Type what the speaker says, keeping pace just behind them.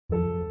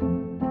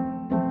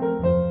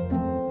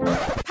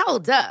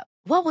Hold up.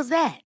 What was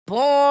that?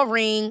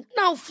 Boring.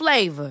 No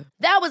flavor.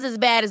 That was as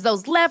bad as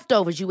those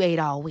leftovers you ate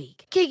all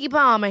week. Keke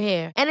Palmer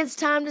here. And it's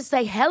time to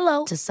say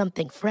hello to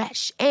something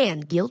fresh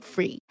and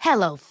guilt-free.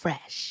 Hello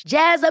Fresh.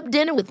 Jazz up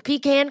dinner with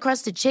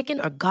pecan-crusted chicken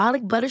or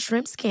garlic butter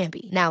shrimp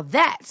scampi. Now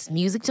that's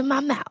music to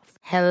my mouth.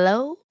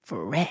 Hello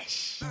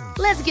Fresh.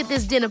 Let's get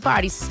this dinner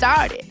party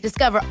started.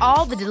 Discover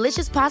all the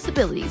delicious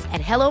possibilities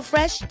at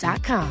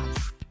hellofresh.com.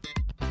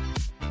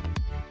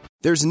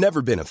 There's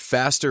never been a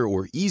faster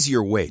or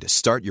easier way to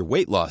start your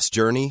weight loss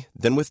journey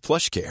than with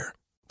PlushCare.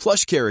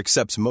 PlushCare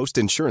accepts most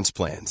insurance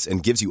plans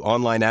and gives you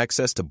online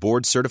access to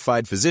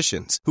board-certified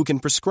physicians who can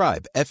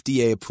prescribe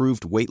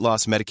FDA-approved weight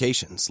loss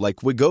medications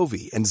like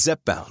Wegovy and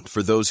Zepbound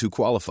for those who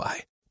qualify.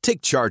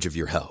 Take charge of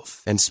your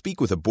health and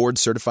speak with a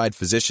board-certified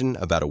physician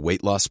about a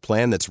weight loss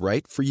plan that's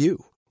right for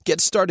you.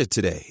 Get started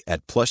today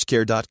at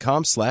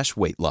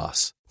plushcare.com/weight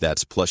loss.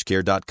 That's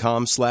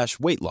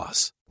plushcare.com/weight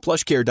loss.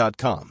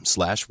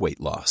 plushcare.com/weight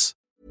loss.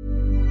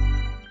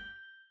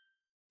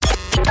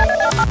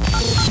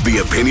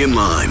 The Opinion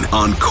Line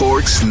on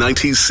Cork's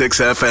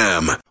 96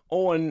 FM.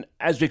 Owen,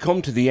 as we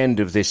come to the end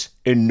of this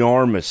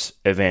enormous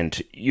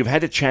event, you've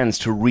had a chance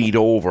to read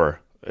over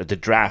the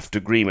draft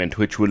agreement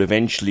which will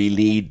eventually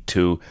lead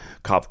to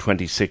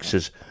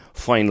COP26's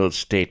final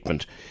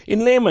statement.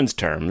 In layman's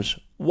terms,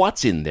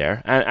 what's in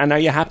there and are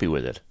you happy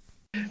with it?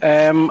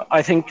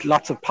 I think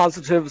lots of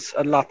positives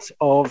and lots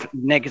of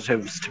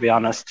negatives, to be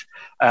honest,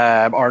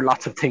 or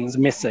lots of things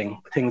missing,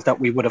 things that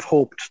we would have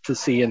hoped to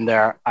see in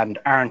there and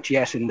aren't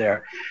yet in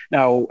there.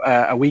 Now,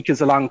 a week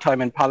is a long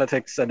time in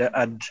politics, and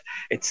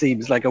it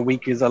seems like a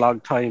week is a long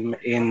time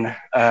in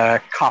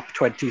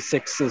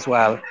COP26 as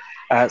well.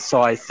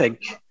 So I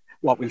think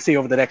what we'll see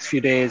over the next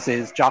few days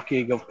is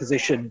jockeying of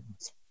positions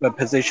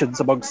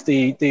amongst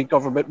the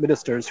government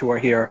ministers who are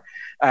here.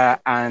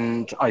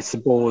 And I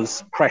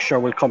suppose pressure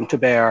will come to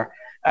bear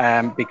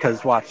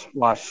because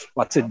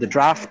what's in the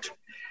draft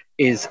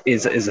is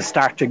a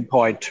starting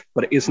point,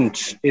 but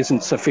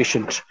isn't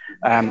sufficient.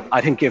 I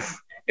think if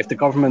the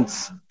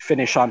governments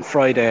finish on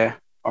Friday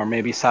or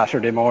maybe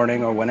Saturday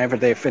morning or whenever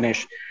they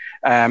finish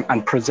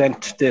and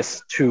present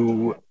this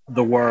to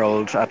the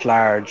world at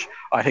large,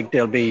 I think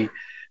there'll be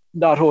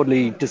not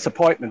only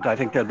disappointment, I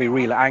think there'll be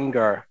real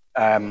anger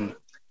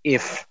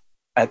if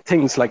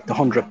things like the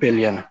 100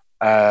 billion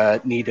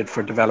needed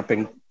for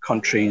developing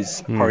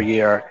countries per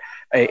year,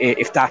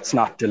 if that's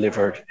not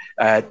delivered.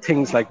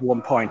 Things like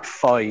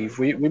 1.5,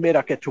 we may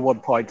not get to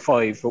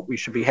 1.5, but we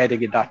should be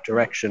heading in that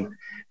direction.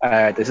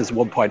 This is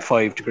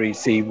 1.5 degrees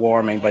C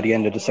warming by the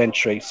end of the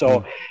century.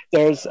 So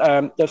there's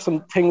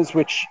some things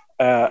which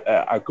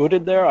are good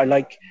in there. I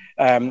like,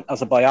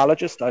 as a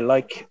biologist, I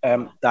like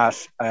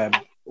that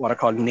what I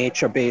call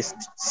nature-based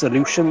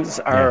solutions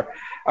are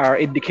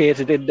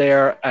indicated in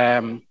there.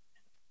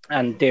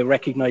 And they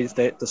recognise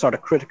the sort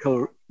of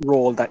critical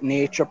role that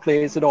nature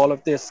plays in all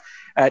of this,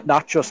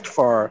 not just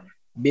for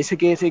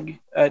mitigating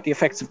the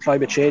effects of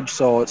climate change,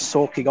 so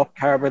soaking up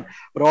carbon,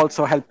 but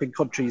also helping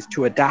countries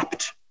to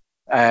adapt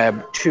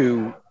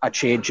to a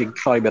changing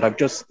climate. I've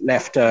just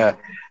left a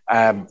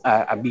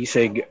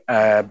meeting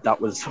that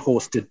was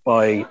hosted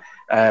by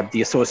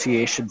the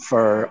Association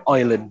for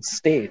Island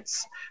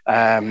States,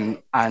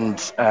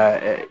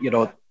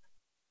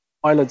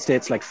 island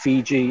states like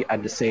Fiji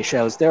and the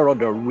Seychelles, they're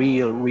under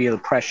real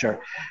pressure.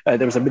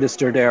 There was a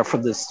minister there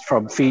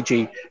from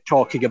Fiji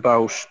talking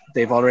about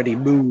they've already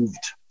moved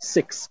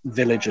six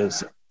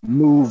villages.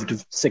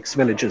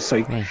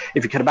 So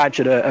if you can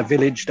imagine a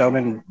village down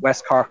in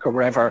West Cork or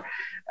wherever,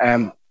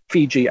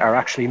 Fiji are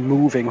actually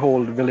moving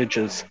whole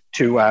villages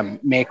to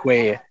make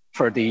way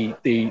for the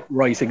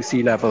rising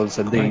sea levels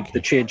and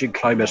the changing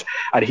climate.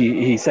 And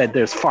he said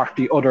there's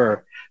 40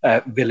 other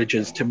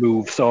villages to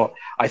move. So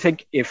I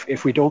think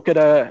if we don't get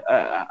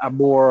a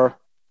more,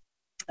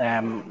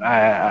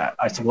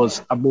 I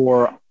suppose, a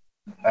more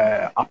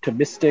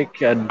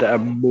optimistic and a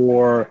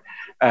more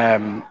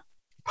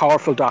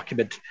powerful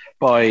document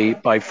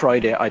by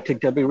Friday, I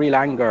think there'll be real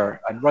anger,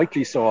 and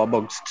rightly so,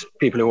 amongst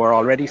people who are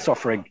already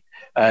suffering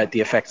the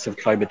effects of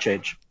climate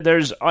change.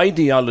 There's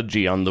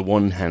ideology on the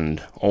one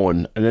hand,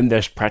 Owen, and then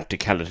there's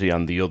practicality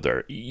on the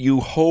other. You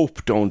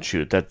hope, don't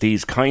you, that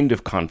these kind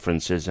of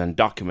conferences and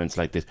documents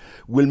like this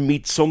will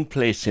meet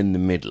someplace in the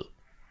middle?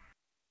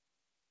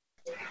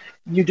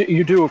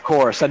 You do, of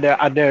course, and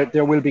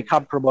there will be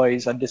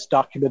compromise. And this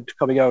document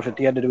coming out at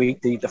the end of the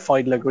week, the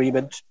final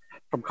agreement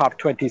from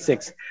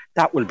COP26,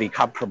 that will be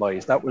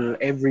compromise.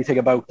 Everything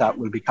about that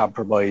will be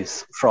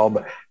compromise from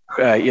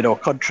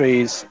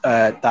countries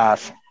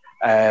that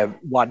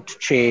want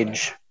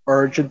change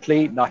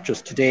urgently, not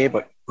just today,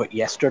 but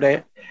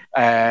yesterday.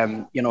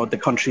 The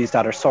countries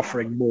that are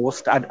suffering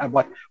most, and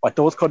what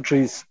those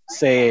countries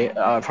say,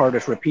 I've heard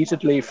it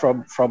repeatedly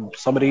from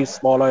some of these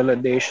small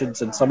island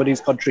nations and some of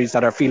these countries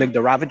that are feeling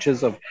the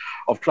ravages of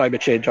climate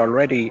change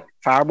already,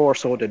 far more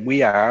so than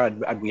we are,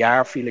 and we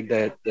are feeling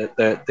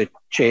the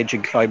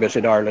changing climate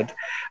in Ireland.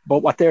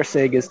 But what they're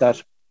saying is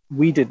that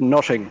we did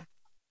nothing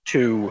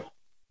to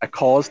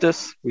cause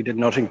this, we did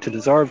nothing to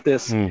deserve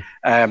this,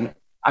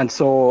 and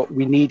so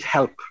we need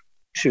help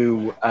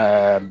to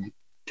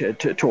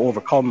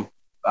overcome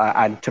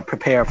and to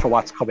prepare for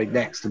what's coming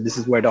next. And this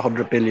is where the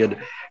 100 billion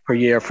per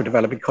year for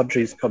developing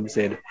countries comes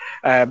in.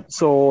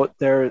 So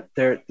there's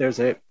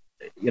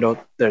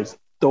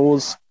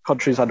those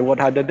countries on the one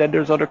hand, and then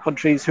there's other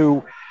countries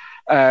who,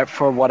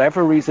 for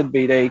whatever reason,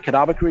 be they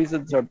economic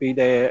reasons or be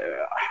they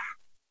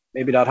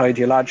maybe not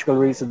ideological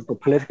reasons,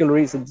 but political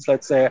reasons,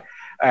 let's say,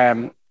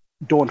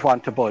 don't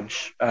want to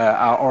budge.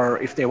 Or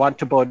if they want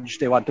to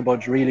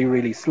budge really,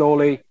 really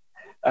slowly,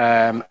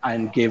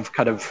 and give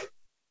kind of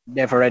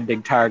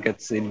never-ending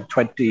targets in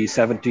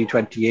 2070,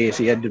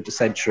 2080, end of the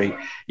century.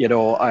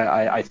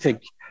 I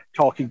think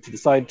talking to the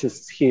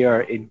scientists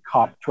here in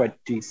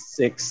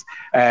COP26,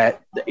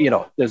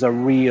 there's a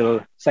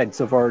real sense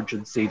of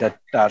urgency that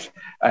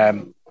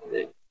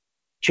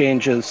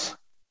changes,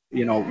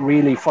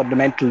 really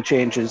fundamental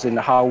changes in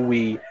how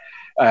we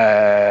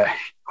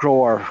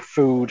grow our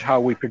food, how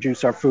we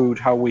produce our food,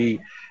 how we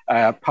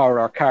power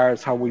our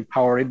cars, how we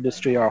power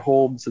industry, our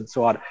homes, and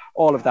so on.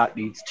 All of that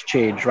needs to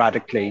change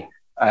radically.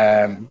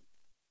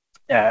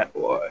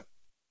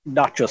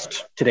 Not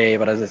just today,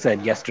 but as I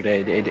said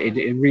yesterday,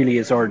 it really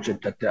is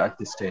urgent at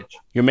this stage.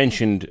 You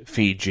mentioned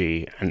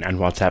Fiji and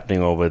what's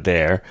happening over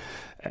there.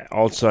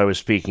 Also, I was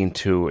speaking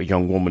to a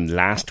young woman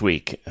last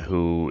week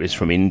who is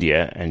from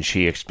India, and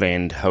she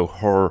explained how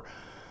her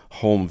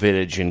home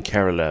village in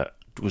Kerala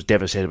was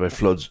devastated by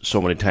floods so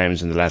many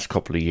times in the last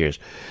couple of years.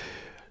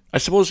 I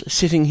suppose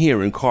sitting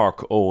here in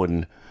Cork,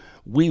 Owen,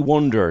 we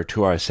wonder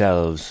to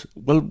ourselves,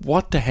 well,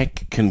 what the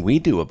heck can we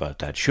do about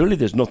that? Surely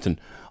there's nothing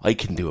I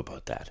can do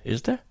about that,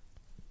 is there?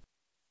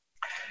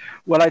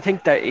 Well, I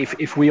think that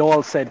if we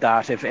all said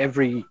that, if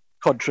every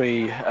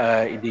country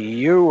in the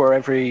EU or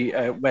every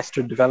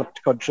Western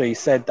developed country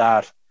said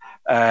that,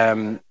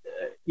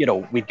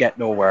 we'd get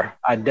nowhere.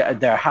 And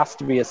there has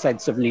to be a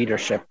sense of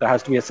leadership. There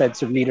has to be a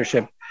sense of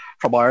leadership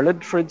from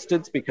Ireland, for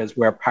instance, because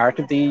we're part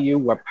of the EU,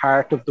 we're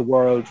part of the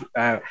world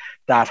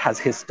that has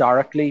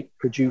historically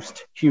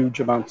produced huge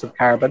amounts of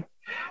carbon.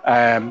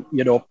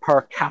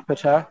 Per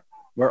capita,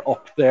 we're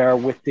up there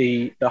with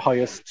the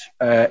highest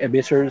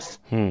emitters,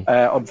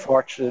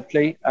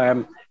 unfortunately.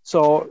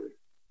 So,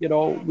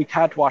 we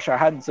can't wash our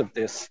hands of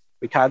this.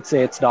 We can't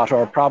say it's not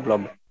our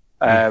problem.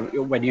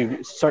 When you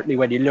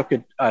look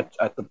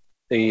at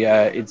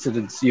the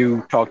incidents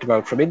you talked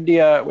about from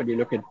India, when you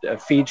look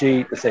at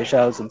Fiji, the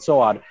Seychelles, and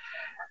so on,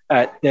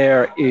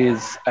 there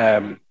is,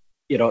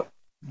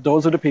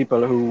 those are the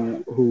people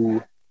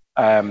who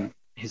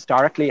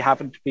historically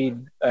haven't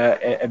been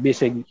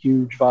emitting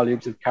huge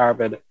volumes of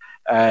carbon.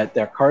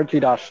 They're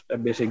currently not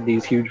emitting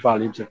these huge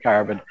volumes of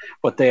carbon,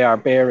 but they are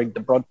bearing the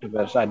brunt of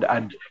it,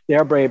 and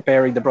they're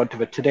bearing the brunt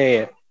of it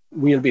today.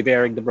 We'll be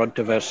bearing the brunt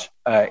of it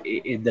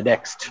in the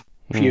next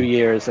few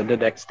years, and the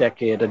next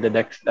decade, and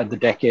the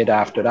decade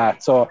after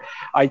that. So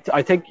I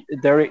think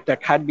there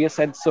can be a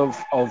sense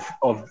of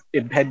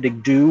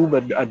impending doom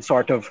and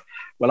sort of,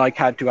 well, I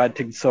can't do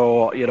anything,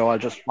 so I'll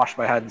just wash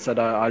my hands and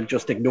I'll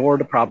just ignore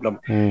the problem.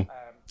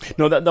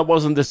 No, that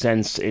wasn't the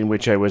sense in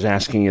which I was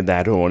asking you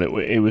that, Owen.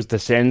 It was the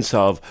sense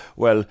of,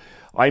 well,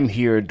 I'm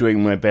here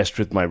doing my best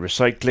with my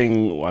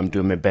recycling. I'm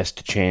doing my best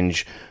to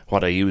change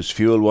what I use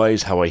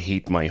fuel-wise, how I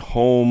heat my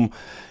home,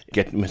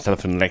 get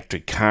myself an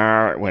electric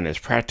car when it's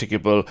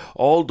practicable.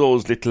 All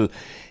those little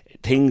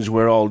things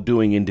we're all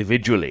doing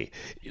individually.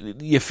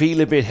 You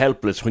feel a bit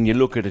helpless when you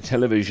look at a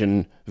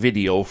television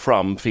video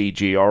from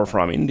Fiji or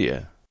from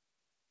India.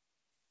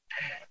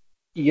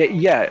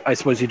 Yeah, I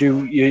suppose you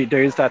do.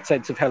 There is that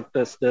sense of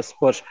helplessness,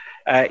 but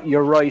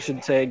you're right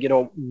in saying,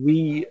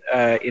 we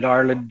in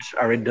Ireland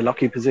are in the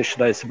lucky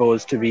position, I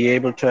suppose, to be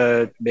able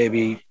to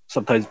maybe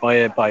sometimes buy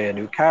a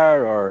new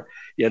car or,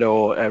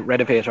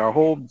 renovate our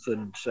homes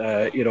and,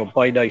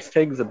 buy nice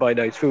things and buy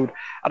nice food.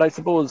 And I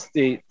suppose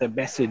the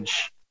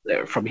message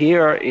from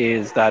here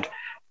is that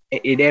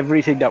in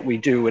everything that we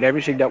do, in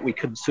everything that we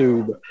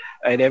consume,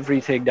 and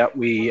everything that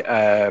we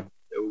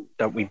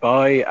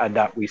buy and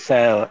that we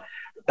sell,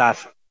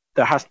 that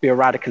there has to be a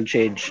radical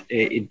change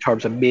in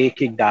terms of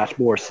making that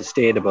more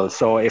sustainable.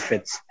 So if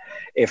it's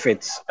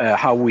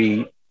how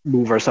we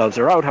move ourselves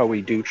around, how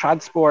we do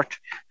transport,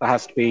 there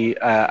has to be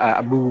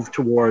a move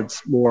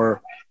towards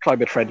more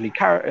climate-friendly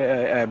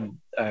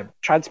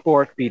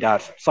transport, be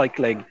that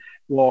cycling,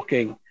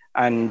 walking,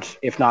 and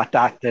if not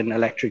that, then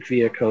electric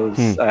vehicles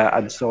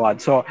and so on.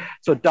 So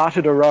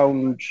dotted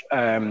around.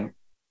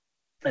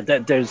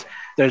 There's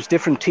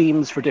different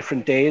teams for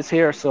different days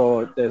here.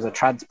 So there's a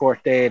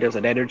transport day, there's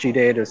an energy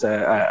day, there's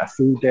a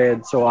food day,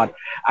 and so on.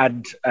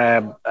 And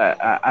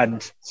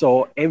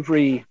so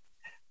every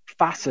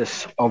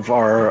facet of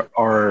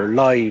our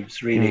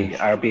lives really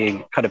are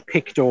being kind of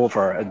picked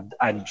over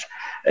and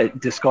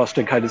discussed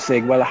and kind of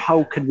saying, well,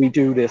 how can we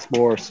do this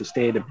more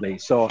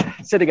sustainably? So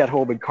sitting at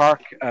home in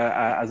Cork,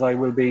 as I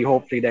will be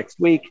hopefully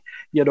next week,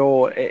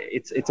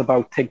 it's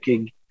about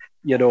thinking,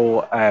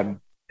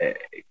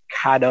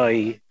 can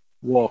I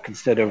walk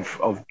instead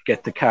of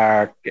get the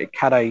car?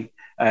 Can I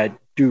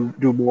do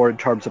more in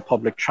terms of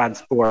public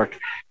transport?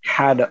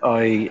 Can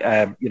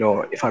I,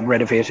 if I'm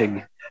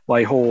renovating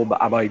my home,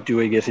 am I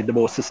doing it in the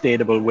most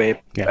sustainable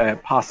way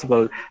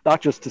possible,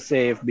 not just to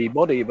save me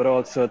money, but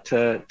also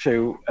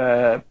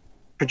to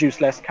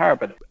produce less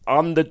carbon.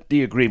 On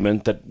the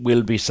agreement that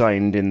will be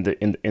signed in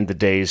the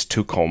days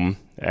to come,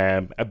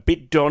 a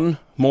bit done,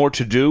 more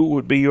to do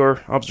would be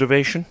your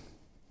observation?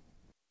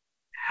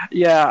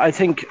 Yeah, I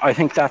think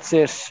that's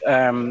it.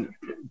 I'm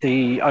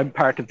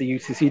part of the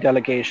UCC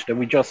delegation, and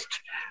we just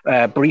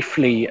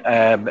briefly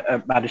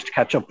managed to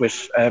catch up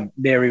with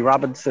Mary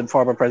Robinson,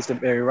 former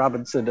President Mary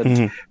Robinson,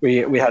 and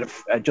we had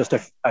just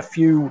a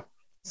few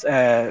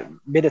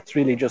minutes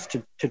really just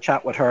to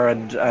chat with her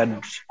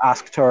and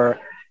asked her,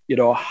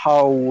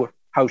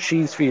 how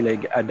she's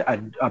feeling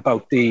and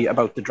about the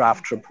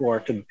draft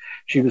report, and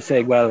she was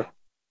saying, well,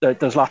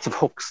 there's lots of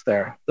hooks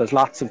there. There's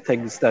lots of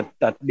things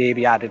that may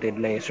be added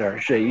in later.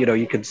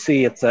 You can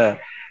see it's a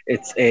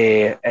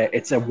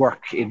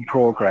work in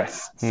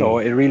progress. So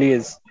it really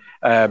is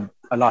a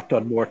lot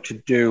done more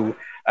to do.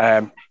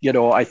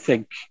 I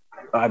think,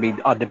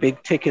 on the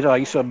big ticket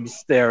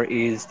items, there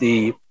is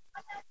the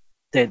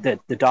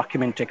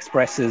document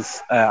expresses,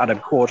 and I'm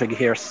quoting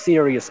here,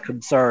 serious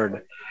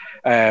concern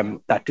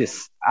that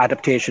this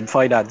adaptation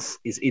finance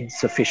is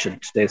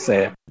insufficient, they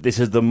say. This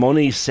is the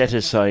money set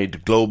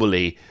aside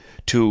globally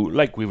to,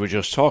 like we were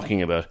just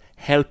talking about,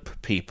 help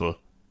people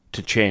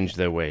to change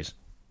their ways.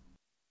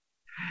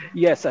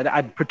 Yes,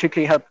 and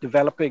particularly help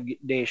developing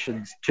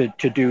nations to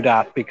do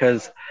that,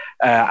 because,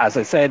 as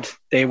I said,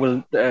 they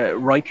will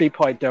rightly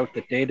point out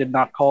that they did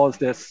not cause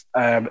this,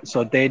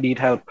 so they need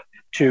help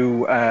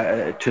to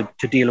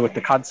deal with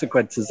the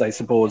consequences, I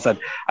suppose. And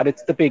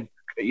it's the big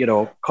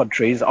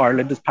countries,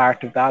 Ireland is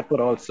part of that,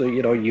 but also,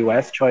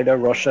 US, China,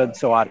 Russia, and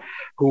so on,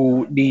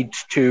 who need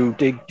to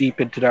dig deep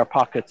into their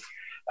pockets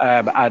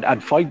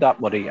and find that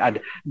money. And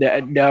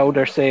now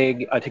they're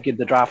saying, I think in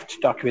the draft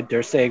document,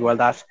 they're saying, well,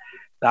 that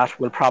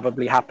will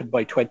probably happen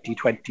by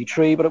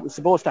 2023, but it was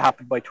supposed to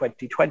happen by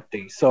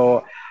 2020.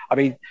 So,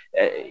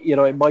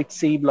 it might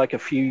seem like a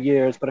few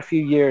years, but a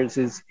few years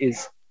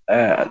is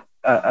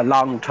a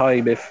long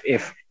time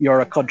if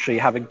you're a country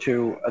having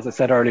to, as I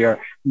said earlier,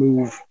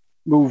 move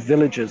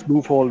villages,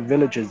 move whole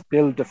villages,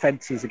 build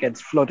defences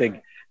against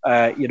flooding,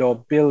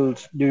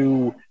 build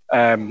new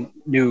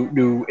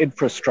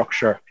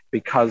infrastructure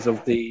because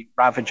of the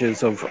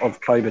ravages of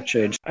climate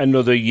change.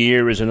 Another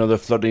year is another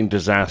flooding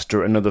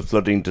disaster. Another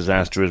flooding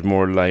disaster is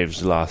more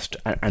lives lost,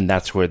 and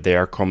that's where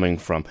they're coming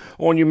from.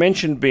 Oh, and you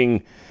mentioned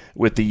being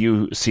with the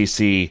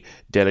UCC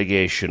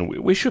delegation.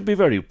 We should be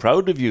very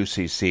proud of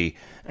UCC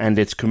and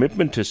its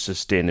commitment to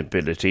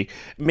sustainability.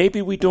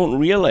 Maybe we don't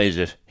realise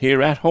it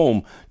here at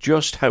home,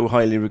 just how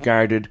highly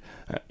regarded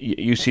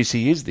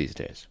UCC is these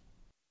days.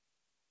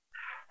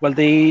 Well,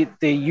 the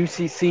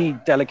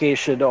UCC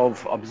delegation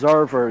of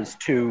observers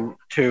to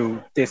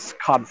this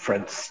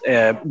conference,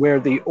 we're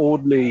the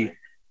only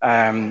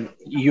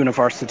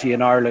university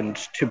in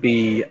Ireland to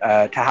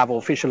have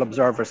official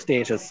observer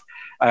status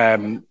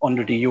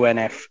under the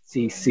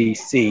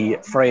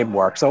UNFCCC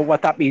framework. So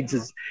what that means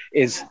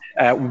is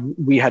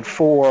we had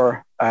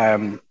 4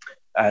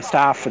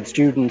 staff and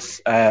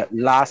students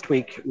last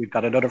week. We've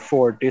got another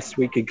 4 this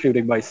week,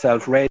 including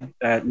myself,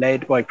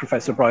 led by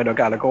Professor Brian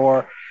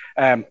O'Gallagher.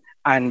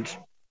 And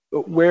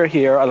we're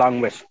here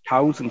along with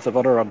thousands of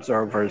other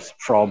observers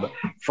from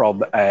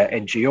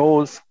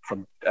NGOs,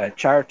 from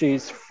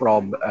charities,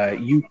 from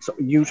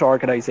youth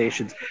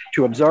organisations,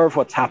 to observe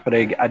what's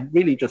happening and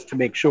really just to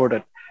make sure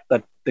that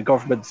the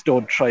governments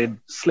don't try and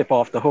slip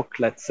off the hook,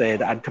 let's say,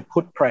 and to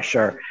put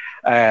pressure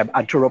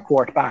and to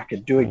report back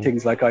and doing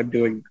things like I'm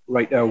doing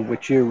right now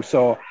with you.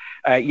 So,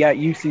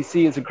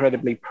 UCC is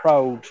incredibly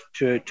proud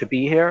to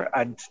be here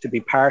and to be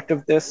part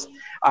of this.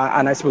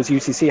 And I suppose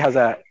UCC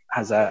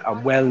has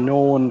a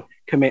well-known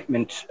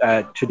commitment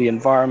to the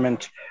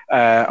environment.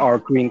 Our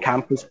Green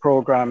Campus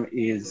program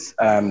is,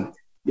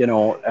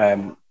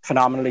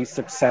 phenomenally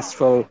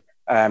successful.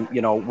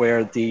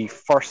 We're the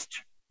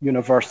first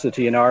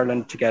university in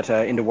Ireland to get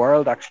in the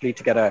world actually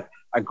to get a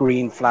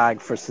green flag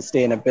for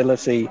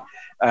sustainability.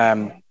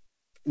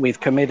 We've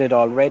committed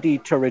already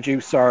to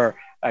reduce our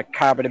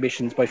carbon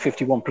emissions by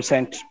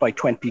 51% by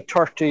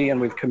 2030,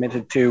 and we've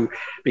committed to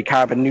be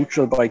carbon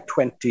neutral by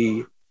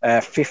 2050.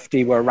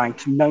 We're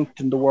ranked 9th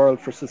in the world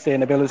for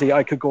sustainability.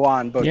 I could go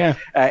on, but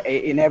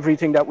in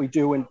everything that we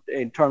do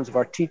in terms of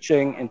our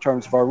teaching, in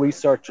terms of our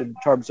research, in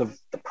terms of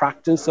the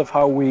practice of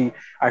how we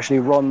actually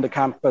run the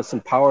campus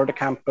and power the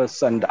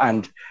campus, and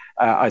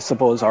I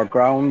suppose our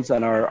grounds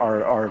and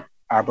our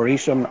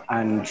arboretum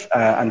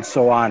and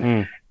so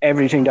on.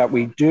 Everything that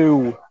we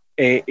do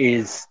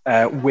is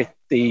with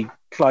the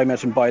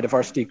climate and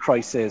biodiversity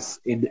crisis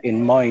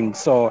in mind.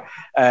 So,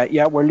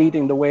 we're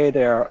leading the way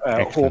there,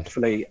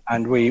 hopefully,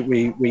 and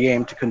we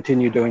aim to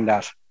continue doing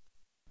that.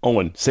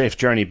 Owen, safe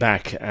journey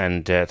back,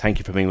 and thank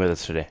you for being with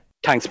us today.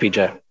 Thanks,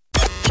 PJ.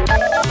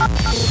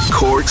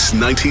 Cork's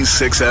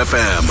 96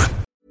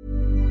 FM.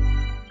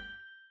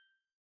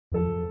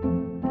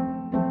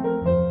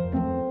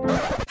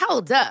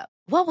 Hold up.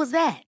 What was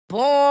that?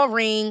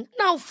 Boring.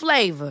 No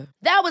flavor.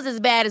 That was as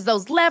bad as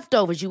those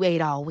leftovers you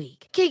ate all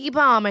week. Keke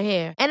Palmer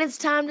here, and it's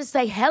time to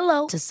say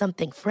hello to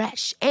something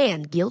fresh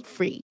and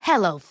guilt-free.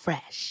 Hello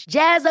Fresh.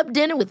 Jazz up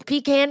dinner with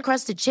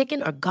pecan-crusted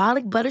chicken or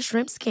garlic butter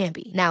shrimp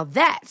scampi. Now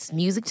that's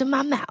music to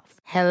my mouth.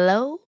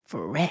 Hello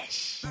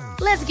Fresh.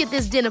 Let's get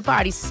this dinner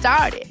party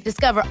started.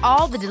 Discover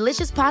all the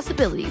delicious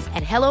possibilities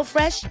at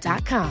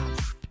hellofresh.com.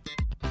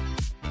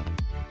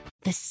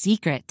 The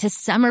secret to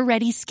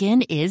summer-ready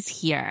skin is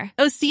here.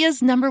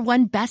 Osea's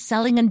 #1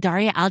 best-selling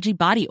Undaria Algae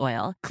Body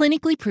Oil,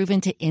 clinically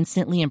proven to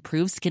instantly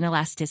improve skin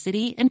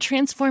elasticity and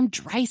transform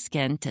dry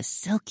skin to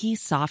silky,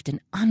 soft, and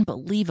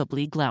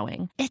unbelievably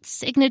glowing. Its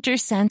signature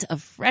scent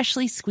of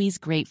freshly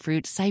squeezed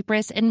grapefruit,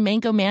 cypress, and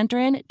mango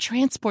mandarin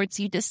transports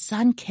you to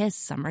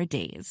sun-kissed summer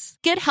days.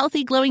 Get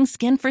healthy, glowing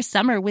skin for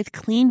summer with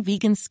clean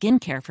vegan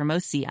skincare from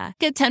Osea.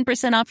 Get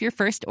 10% off your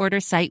first order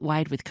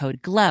site-wide with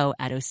code GLOW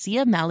at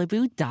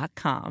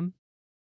OseaMalibu.com.